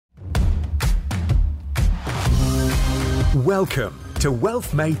Welcome to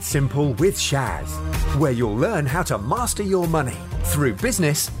Wealth Made Simple with Shaz, where you'll learn how to master your money through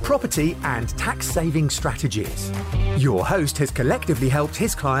business, property, and tax-saving strategies. Your host has collectively helped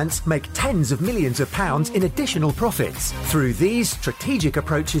his clients make tens of millions of pounds in additional profits through these strategic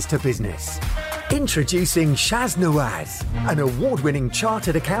approaches to business. Introducing Shaz Nawaz, an award-winning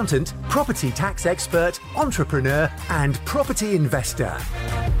chartered accountant, property tax expert, entrepreneur, and property investor.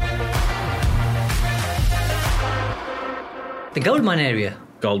 The Goldmine Area.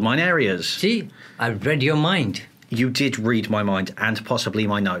 Goldmine Areas. See, I've read your mind. You did read my mind and possibly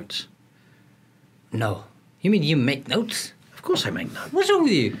my notes. No. You mean you make notes? Of course I make notes. What's wrong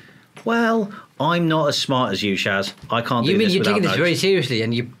with you? Well, I'm not as smart as you, Shaz. I can't do this without notes. You mean you're taking this very seriously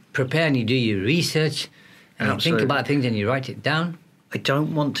and you prepare and you do your research and you think about things and you write it down? I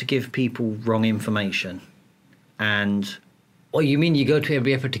don't want to give people wrong information. And... Oh, you mean you go to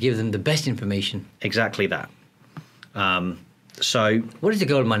every effort to give them the best information? Exactly that. What is the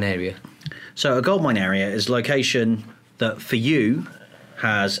Goldmine Area? So a goldmine area is a location that for you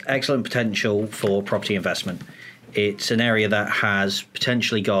has excellent potential for property investment. It's an area that has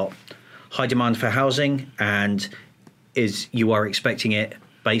potentially got high demand for housing and you are expecting it,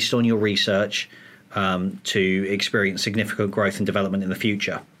 based on your research, to experience significant growth and development in the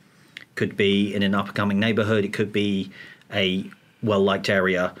future. Could be in an up-and-coming neighbourhood. It could be a well-liked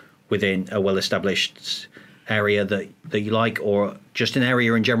area within a well-established area that you like, or just an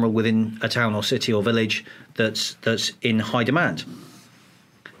area in general within a town or city or village that's in high demand.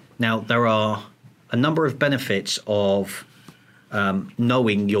 Now, there are a number of benefits of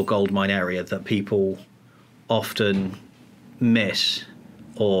knowing your goldmine area that people often miss,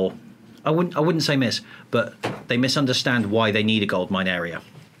 or I wouldn't say miss, but they misunderstand why they need a goldmine area.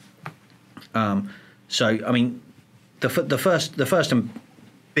 So, I mean, the first and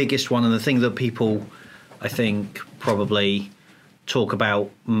biggest one, and the thing that people, I think, probably talk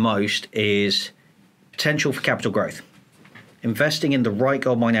about most, is potential for capital growth. Investing in the right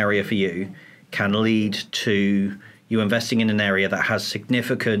goldmine area for you can lead to you investing in an area that has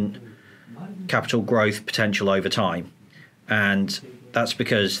significant capital growth potential over time. And that's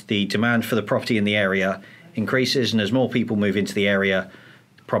because the demand for the property in the area increases, and as more people move into the area,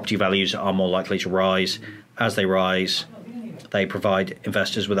 property values are more likely to rise. As they rise, they provide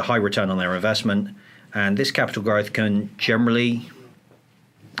investors with a high return on their investment. And this capital growth can generally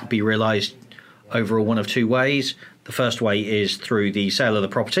be realised over one of two ways. The first way is through the sale of the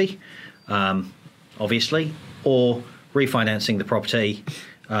property, obviously, or refinancing the property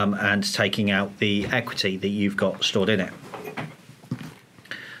and taking out the equity that you've got stored in it.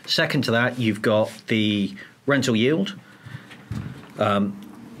 Second to that, you've got the rental yield. The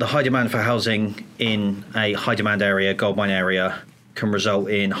high demand for housing in a high demand area, goldmine area, can result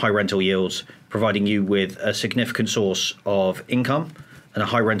in high rental yields, providing you with a significant source of income. And a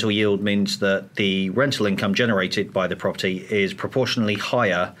high rental yield means that the rental income generated by the property is proportionally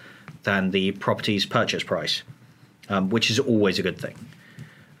higher than the property's purchase price, which is always a good thing.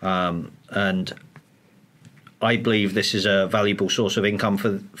 And I believe this is a valuable source of income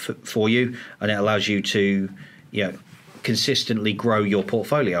for you, and it allows you to, consistently grow your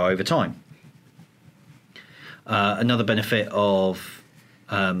portfolio over time. Another benefit of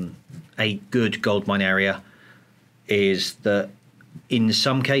a good goldmine area is that in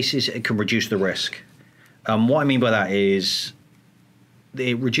some cases it can reduce the risk. What I mean by that is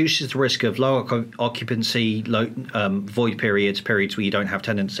it reduces the risk of low occupancy, void periods where you don't have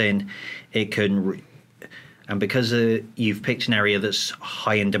tenants in. It can, and because you've picked an area that's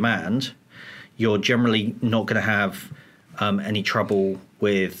high in demand, you're generally not going to have any trouble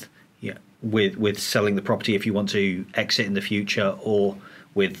with selling the property if you want to exit in the future, or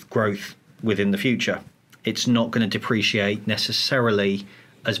with growth within the future. It's not going to depreciate necessarily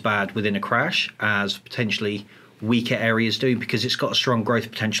as bad within a crash as potentially weaker areas do, because it's got a strong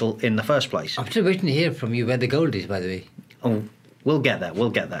growth potential in the first place. I'm still waiting to hear from you where the gold is, by the way. Oh, we'll get there.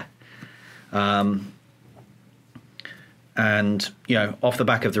 And, off the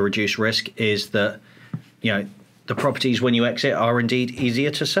back of the reduced risk is that, the properties when you exit are indeed easier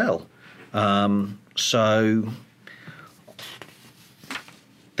to sell. So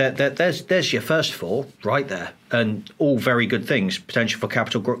there's your first four right there, and all very good things. Potential for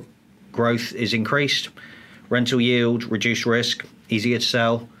capital growth is increased, rental yield, reduced risk, easier to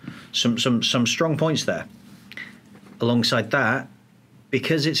sell. Some strong points there. Alongside that,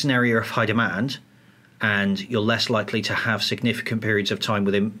 because it's an area of high demand, and you're less likely to have significant periods of time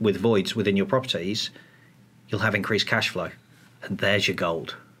with voids within your properties, you'll have increased cash flow. And there's your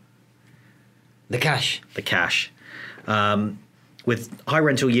gold. The cash. With high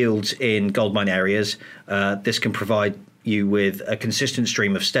rental yields in goldmine areas, this can provide you with a consistent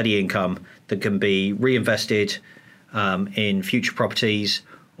stream of steady income that can be reinvested in future properties,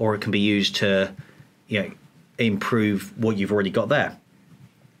 or it can be used to, improve what you've already got there.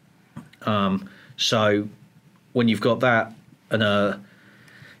 So when you've got that and a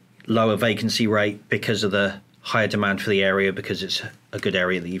lower vacancy rate because of the higher demand for the area, because it's a good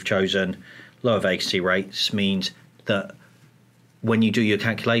area that you've chosen, lower vacancy rates means that when you do your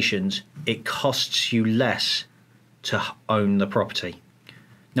calculations, it costs you less to own the property.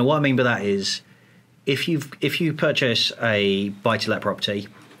 Now, what I mean by that is, if you purchase a buy-to-let property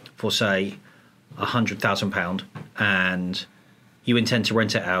for, say, £100,000 and you intend to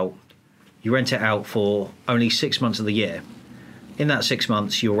rent it out, you rent it out for only 6 months of the year. In that 6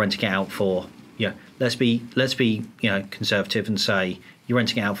 months, you're renting it out for, let's be conservative and say you're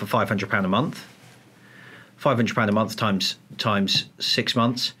renting it out for £500 a month. £500 a month times 6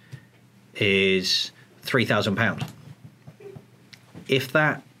 months is £3,000. If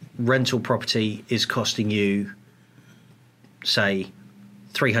that rental property is costing you, say,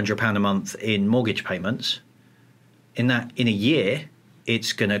 £300 a month in mortgage payments, in a year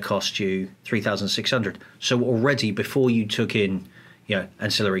it's going to cost you £3,600. So already, before you took in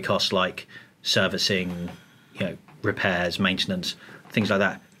ancillary costs like servicing, repairs, maintenance, things like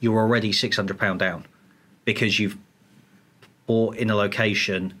that, you're already £600 down, because you've bought in a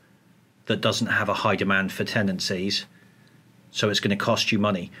location that doesn't have a high demand for tenancies, so it's going to cost you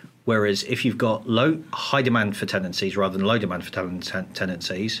money. Whereas if you've got high demand for tenancies rather than low demand for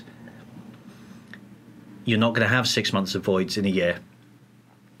tenancies, you're not going to have 6 months of voids in a year.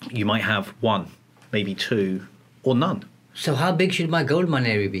 You might have 1, maybe 2, or none. So how big should my Goldmine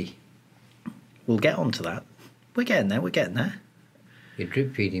area be? We'll get onto that. We're getting there. You're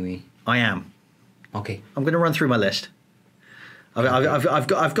drip feeding me. I am. Okay. I'm going to run through my list. I've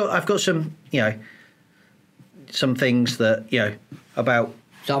got some some things that about.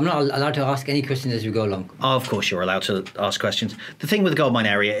 So I'm not allowed to ask any questions as we go along. Oh, of course you're allowed to ask questions. The thing with the Goldmine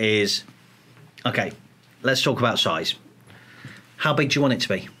area is, okay, let's talk about size. How big do you want it to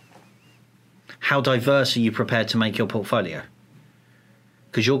be? How diverse are you prepared to make your portfolio?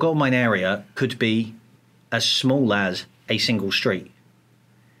 Because your Goldmine area could be as small as a single street,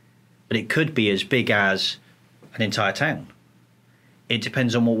 but it could be as big as an entire town. It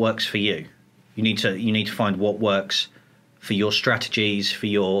depends on what works for you. You need to find what works for your strategies,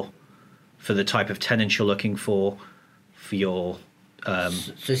 for the type of tenants you're looking for your.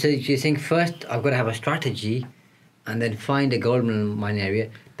 So you think first I've got to have a strategy, and then find a Goldmine area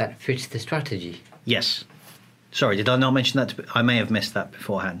that fits the strategy. Yes. Sorry, did I not mention that? I may have missed that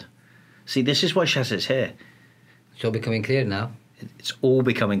beforehand. See, this is why Shaz is here. It's all becoming clear now. It's all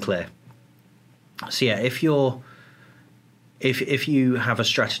becoming clear. So yeah, if you have a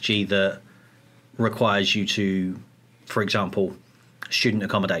strategy that requires you to, for example, student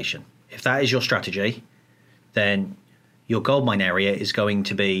accommodation, if that is your strategy, then your Goldmine area is going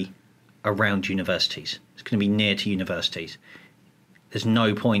to be around universities. It's going to be near to universities. There's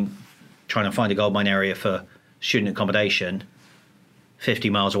no point trying to find a Goldmine area for student accommodation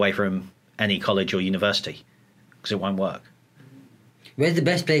 50 miles away from any college or university, because it won't work. Where's the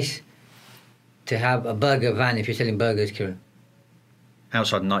best place to have a burger van if you're selling burgers, Kieran?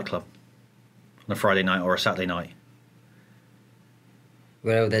 Outside a nightclub on a Friday night or a Saturday night.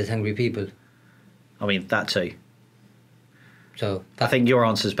 Wherever there's hungry people. I mean, that too. So I think your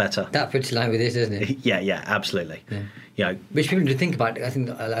answer's better. That fits in line with this, doesn't it? Yeah, absolutely. Yeah. Which people need to think about. I think,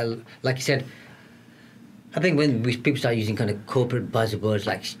 like you said, I think when people start using kind of corporate buzzwords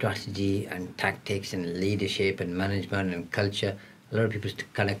like strategy and tactics and leadership and management and culture, a lot of people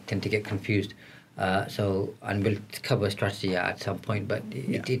kind of tend to get confused. And we'll cover strategy at some point, but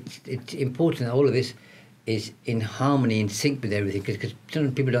it's important that all of this is in harmony, in sync with everything, because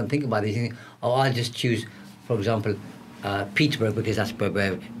some people don't think about these things. Oh, I'll just choose, for example, Peterborough, because that's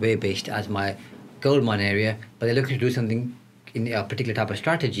where we're based, as my Goldmine area, but they're looking to do something in a particular type of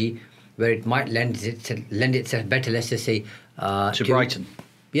strategy where it might lend itself better, let's just say... to Brighton.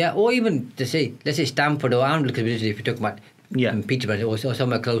 Yeah, or even to say, let's say Stamford or Arundel, because if you're talking about Peterborough, or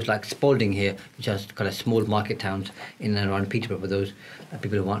somewhere close like Spalding here, which has kind of small market towns in and around Peterborough for those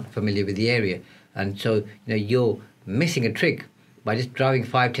people who aren't familiar with the area. And so, you're missing a trick by just driving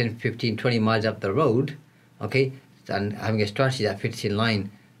 5, 10, 15, 20 miles up the road, okay, and having a strategy that fits in line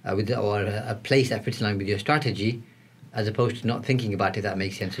or a place that fits in line with your strategy, as opposed to not thinking about it, if that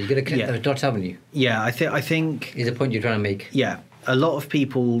makes sense. So you've got to connect those dots, haven't you? Yeah, I think... Is the point you're trying to make. Yeah. A lot of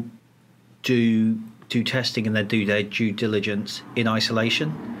people do testing and they do their due diligence in isolation.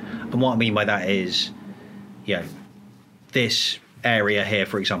 And what I mean by that is, this area here,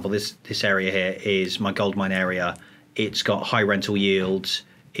 for example, this area here is my Goldmine area it's got high rental yields,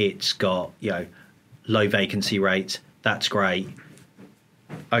 it's got low vacancy rates. That's great.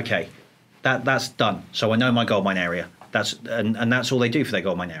 Okay, that's done. So I know my goldmine area. And that's all they do for their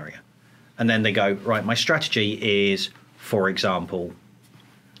goldmine area. And then they go, right, my strategy is, for example,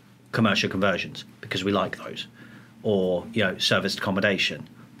 commercial conversions, because we like those, or serviced accommodation,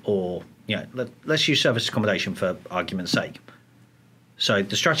 or let's use serviced accommodation for argument's sake. So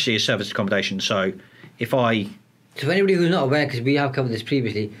the strategy is serviced accommodation. So for anybody who's not aware, because we have covered this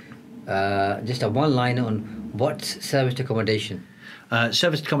previously, just a one liner on what's serviced accommodation.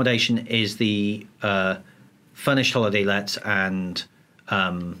 Serviced accommodation is the furnished holiday lets and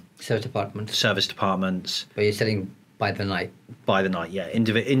serviced apartments. Serviced apartments. Where you're selling by the night. By the night, yeah.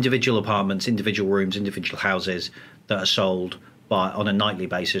 Individual apartments, individual rooms, individual houses that are sold on a nightly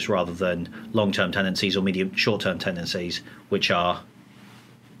basis rather than long-term tenancies or short-term tenancies, which are,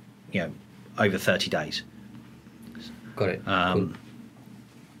 over 30 days. Got it. Cool.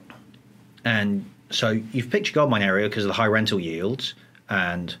 And so you've picked your goldmine area because of the high rental yields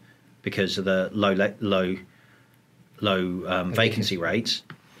and because of the low vacancy rates,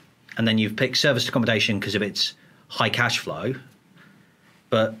 and then you've picked serviced accommodation because of its high cash flow,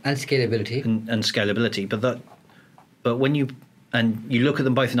 and scalability. And scalability, but when you look at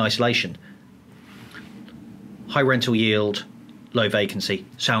them both in isolation, high rental yield, low vacancy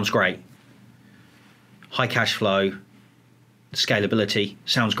sounds great. High cash flow, scalability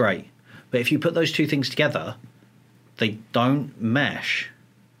sounds great. But if you put those two things together, they don't mesh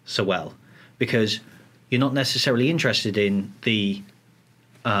so well, because you're not necessarily interested in the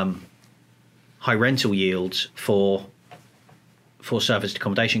high rental yields for serviced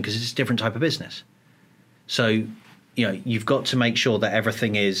accommodation because it's a different type of business. So, you've got to make sure that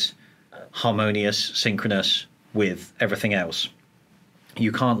everything is harmonious, synchronous with everything else.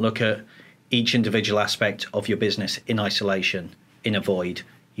 You can't look at each individual aspect of your business in isolation, in a void.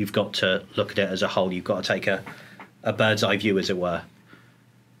 You've got to look at it as a whole. You've got to take a bird's eye view, as it were.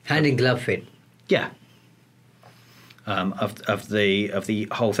 Hand in glove fit. Yeah. Of the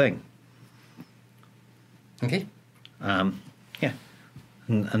whole thing. Okay. Yeah.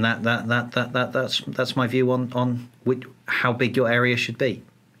 And that's my view on how big your area should be.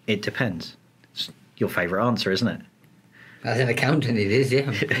 It depends. It's your favourite answer, isn't it? As an accountant, it is,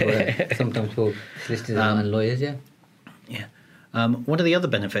 yeah. Sometimes for solicitors and lawyers, yeah. Yeah. One of the other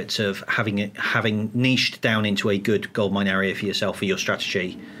benefits of having niched down into a good goldmine area for yourself, for your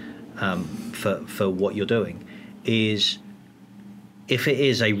strategy, for what you're doing, is if it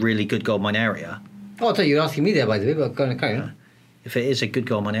is a really good goldmine area. Oh, I thought you were asking me there, by the way, but go on, carry on. If it is a good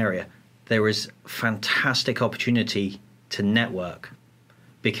goldmine area, there is fantastic opportunity to network,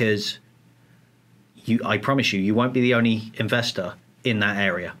 because I promise you won't be the only investor in that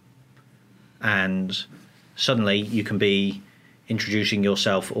area, and suddenly you can be introducing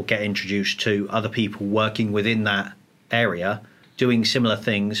yourself or get introduced to other people working within that area, doing similar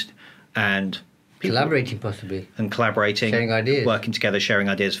things, and collaborating possibly. And collaborating, sharing ideas, working together, sharing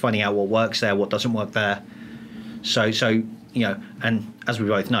ideas, finding out what works there, what doesn't work there. So and as we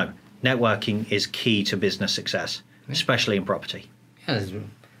both know, networking is key to business success, especially in property. Yeah, as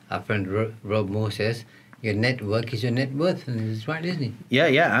our friend Rob Moore says, your network is your net worth, and he's right, isn't he? Yeah,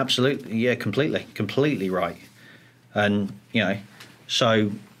 absolutely. Yeah, completely right. And so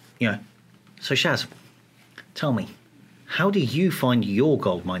Shaz, tell me, how do you find your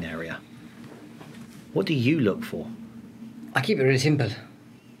goldmine area? What do you look for? I keep it really simple,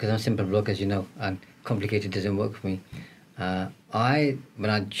 because I'm a simple bloke, as you know, and complicated doesn't work for me. When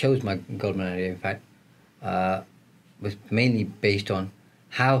I chose my goldmine area, in fact, was mainly based on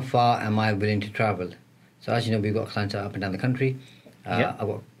how far am I willing to travel. So as you know, we've got clients up and down the country.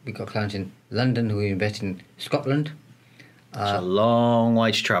 We've got clients in London who invest in Scotland. It's a long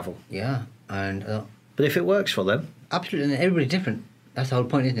way to travel. Yeah, and but if it works for them, absolutely, and everybody's different. That's the whole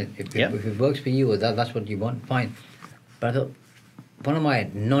point, isn't it? If it works for you, or that's what you want, fine. But I thought one of my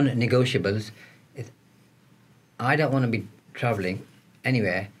non-negotiables is I don't want to be travelling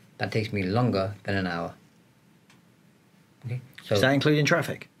anywhere that takes me longer than an hour. Okay, so is that including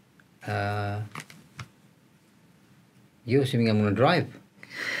traffic? You're assuming I'm going to drive,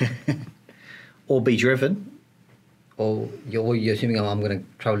 or be driven, or you're assuming I'm going to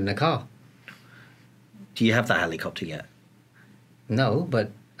travel in a car. Do you have that helicopter yet? No,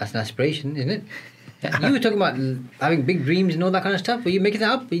 but that's an aspiration, isn't it? You were talking about having big dreams and all that kind of stuff. Were you making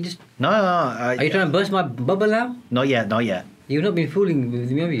that up? Are you just are you trying to burst my bubble now? Not yet. You've not been fooling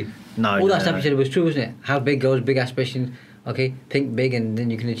with me, have you? No. All that stuff you said was true, wasn't it? Have big goals, big aspirations. Okay, think big, and then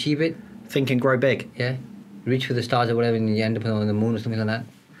you can achieve it. Think and grow big. Yeah, reach for the stars or whatever, and you end up on the moon or something like that.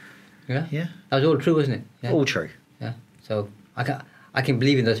 Yeah. Yeah. That was all true, wasn't it? Yeah. All true. Yeah. So I can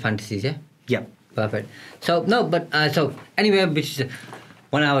believe in those fantasies, yeah? Yeah. Perfect. So, no, but, so anywhere which is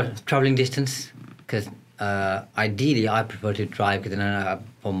 1 hour travelling distance, because ideally I prefer to drive, because then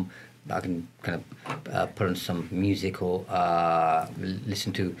I can kind of put on some music or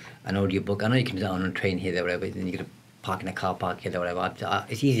listen to an audiobook. I know you can do that on a train here, there, whatever, then you got to park in a car park here, there, whatever.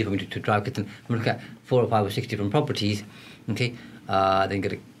 It's easier for me to drive, because then I'm looking at 4 or 5 or 6 different properties, okay? Then you got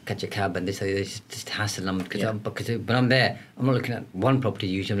to catch a cab, and this it's just hassle. Because when I'm there, I'm not looking at one property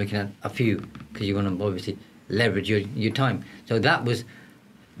usually, I'm looking at a few, because you want to obviously leverage your time. So that was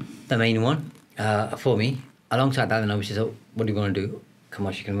the main one for me. Alongside that, then obviously, so what do you want to do?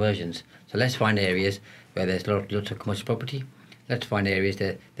 Commercial conversions. So let's find areas where there's lots of commercial property. Let's find areas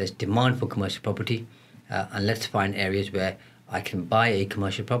that there's demand for commercial property, and let's find areas where I can buy a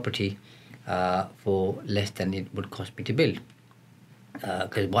commercial property for less than it would cost me to build.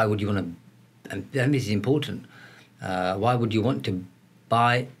 Because why would you want to, and this is important, why would you want to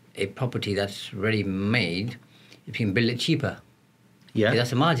buy a property that's ready made if you can build it cheaper? Yeah.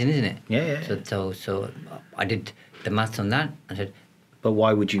 That's a margin, isn't it? Yeah. So I did the maths on that and said, but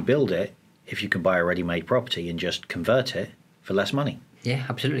why would you build it if you can buy a ready-made property and just convert it for less money? yeah,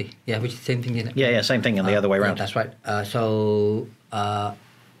 absolutely. Yeah, which is the same thing, isn't it? Yeah, same thing, and the other way around. Yeah, that's right. So I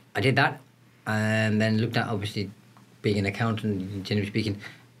did that, and then looked at, obviously, being an accountant, generally speaking,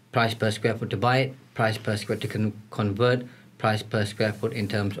 price per square foot to buy it, price per square to convert, price per square foot in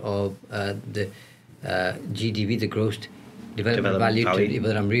terms of the GDV, the gross development value, to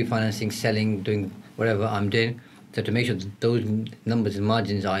whether I'm refinancing, selling, doing whatever I'm doing. So to make sure that those numbers and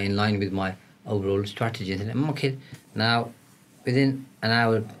margins are in line with my overall strategy. And I'm okay. Now, within an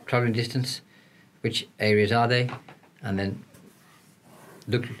hour travelling distance, which areas are they? And then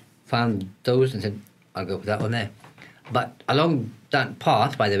found those and said, I'll go for that one there. But along that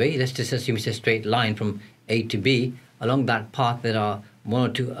path, by the way, let's just assume it's a straight line from A to B. Along that path, there are 1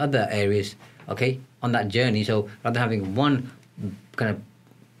 or 2 other areas, okay, on that journey. So rather than having one kind of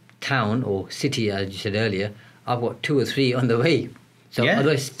town or city, as you said earlier, I've got 2 or 3 on the way. So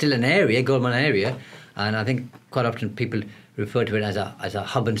although it's still an area, Goldmine Area, and I think quite often people refer to it as a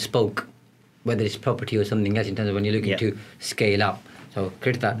hub and spoke, whether it's property or something else, in terms of when you're looking to scale up. So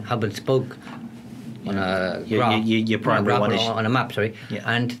create that hub and spoke on a graph, your primary one is on a map,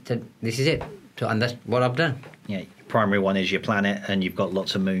 and said, this is it. So, and that's what I've done. Yeah, your primary one is your planet, and you've got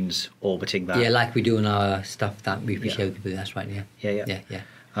lots of moons orbiting that. Yeah, like we do in our stuff that we show people. That's right.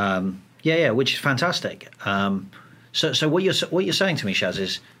 Yeah, which is fantastic. So what you're saying to me, Shaz,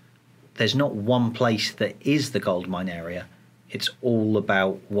 is there's not one place that is the Goldmine Area. It's all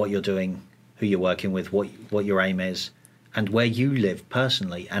about what you're doing, who you're working with, what your aim is, and where you live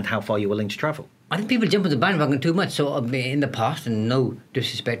personally, and how far you're willing to travel. I think people jump on the bandwagon too much. So in the past, and no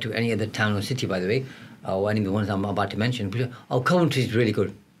disrespect to any other town or city, by the way, or any of the ones I'm about to mention, people say, oh, Coventry's really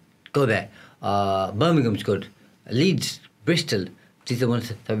good. Go there. Birmingham's good. Leeds, Bristol, these are the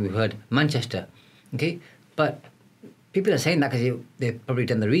ones that we've heard. Manchester. Okay? But people are saying that because they've probably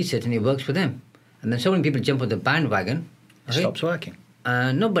done the research and it works for them. And then so many people jump on the bandwagon. Okay? It stops working.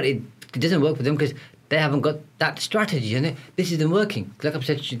 No, but it doesn't work for them because they haven't got that strategy, and this isn't working. Like I've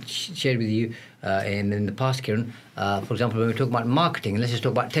shared with you in the past, Kieran, for example, when we talk about marketing, and let's just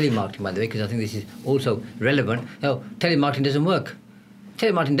talk about telemarketing, by the way, because I think this is also relevant. No, telemarketing doesn't work.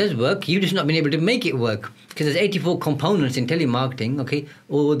 Telemarketing does work, you've just not been able to make it work, because there's 84 components in telemarketing, okay,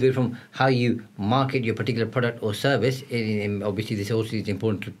 all the way from how you market your particular product or service. Obviously, this also is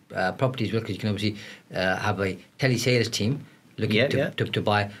important to property as well, because you can obviously have a telesales team looking to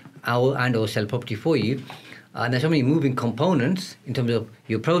buy or sell property for you. And there's so many moving components in terms of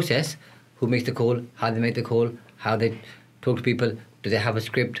your process, who makes the call, how they make the call, how they talk to people, do they have a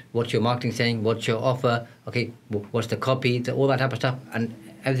script, what's your marketing saying, what's your offer, okay, what's the copy, all that type of stuff, and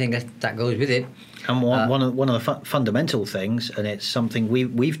everything that goes with it. And one of the fundamental things, and it's something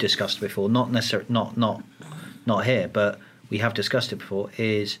we've discussed before, not necessarily not here, but we have discussed it before,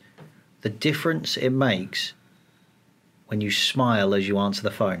 is the difference it makes when you smile as you answer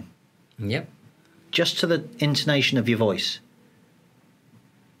the phone. Yep. Just to the intonation of your voice,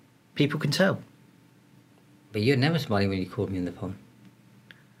 people can tell. But you're never smiling when you call me on the phone.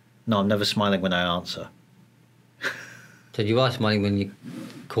 No, I'm never smiling when I answer. So you are smiling when you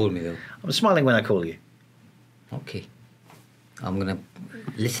call me, though? I'm smiling when I call you. Okay. I'm going to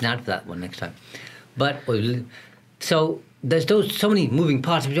listen out for that one next time. But, so there's so many moving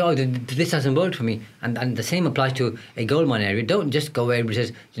parts. This hasn't worked for me. And the same applies to a Goldmine Area. Don't just go where everybody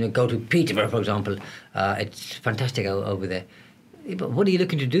says, go to Peterborough, for example. It's fantastic over there. But what are you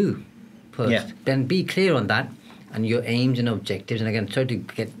looking to do first? Yeah. Then be clear on that and your aims and objectives. And again, try to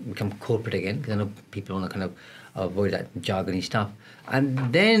become corporate again, because I know people want to kind of avoid that jargony stuff.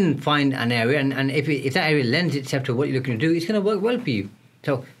 And then find an area, and if that area lends itself to what you're looking to do, it's going to work well for you.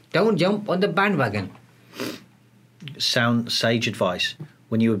 So don't jump on the bandwagon. Sound sage advice.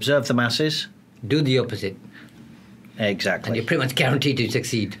 When you observe the masses, do the opposite. Exactly. And you're pretty much guaranteed to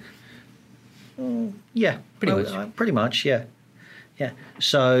succeed. Yeah, pretty much. Yeah.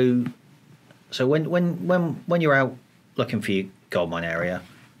 So when you're out looking for your Goldmine area,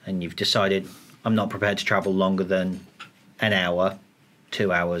 and you've decided I'm not prepared to travel longer than an hour,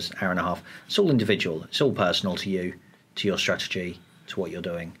 2 hours, hour and a half. It's all individual. It's all personal to you, to your strategy, to what you're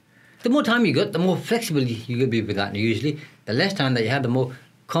doing. The more time you got, the more flexible you will be with that. Usually, the less time that you have, the more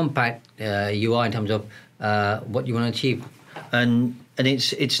compact you are in terms of what you want to achieve. And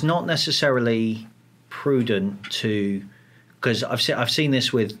it's not necessarily prudent to, because I've seen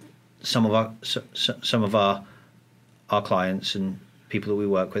this with some of our clients and people that we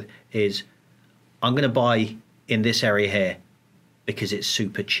work with, is I'm going to buy in this area here because it's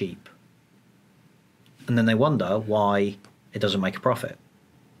super cheap. And then they wonder why it doesn't make a profit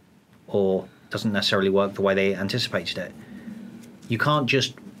or doesn't necessarily work the way they anticipated it. You can't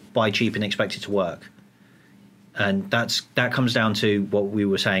just buy cheap and expect it to work. And that comes down to what we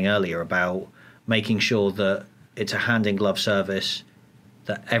were saying earlier about making sure that it's a hand-in-glove service,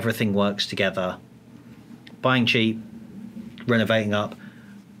 that everything works together. Buying cheap, renovating up,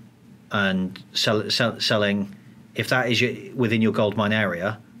 and selling. If that is within your Goldmine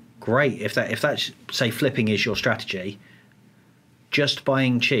area, great. If that's say flipping is your strategy, just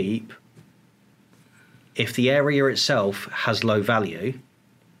buying cheap. If the area itself has low value,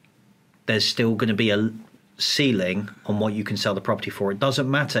 there's still going to be a ceiling on what you can sell the property for. It doesn't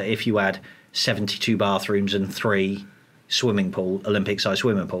matter if you add 72 bathrooms and 3 Olympic-sized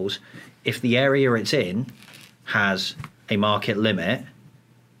swimming pools. If the area it's in has a market limit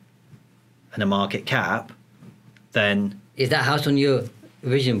and a market cap, then... Is that house on your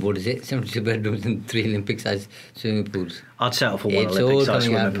vision board, is it? 72 bedrooms and 3 Olympic-sized swimming pools. I'd settle for one Olympic-sized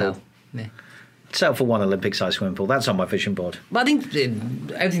swimming pool. Yeah. I'd settle for one Olympic-sized swimming pool. That's on my vision board. But I think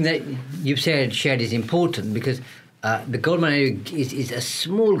everything that you've shared is important, because the Goldmine area is a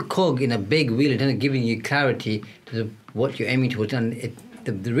small cog in a big wheel in terms of giving you clarity to what you're aiming towards. And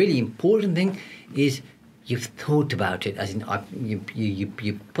the really important thing is you've thought about it. As in,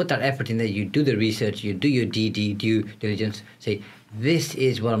 you put that effort in there. You do the research. You do your due diligence. Say, this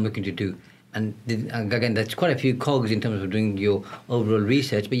is what I'm looking to do. And again, there's quite a few cogs in terms of doing your overall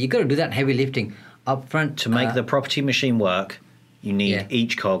research. But you've got to do that heavy lifting up front. To make the property machine work, you need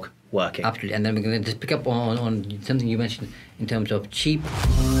each cog working. Absolutely. And then we're going to just pick up on something you mentioned in terms of cheap.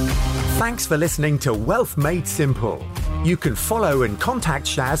 Thanks for listening to Wealth Made Simple. You can follow and contact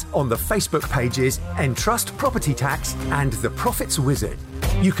Shaz on the Facebook pages Entrust Property Tax and The Profits Wizard.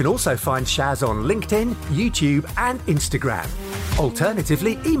 You can also find Shaz on LinkedIn, YouTube and Instagram.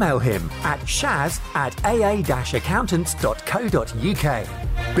 Alternatively, email him at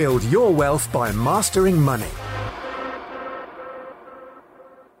shaz@aa-accountants.co.uk. Build your wealth by mastering money.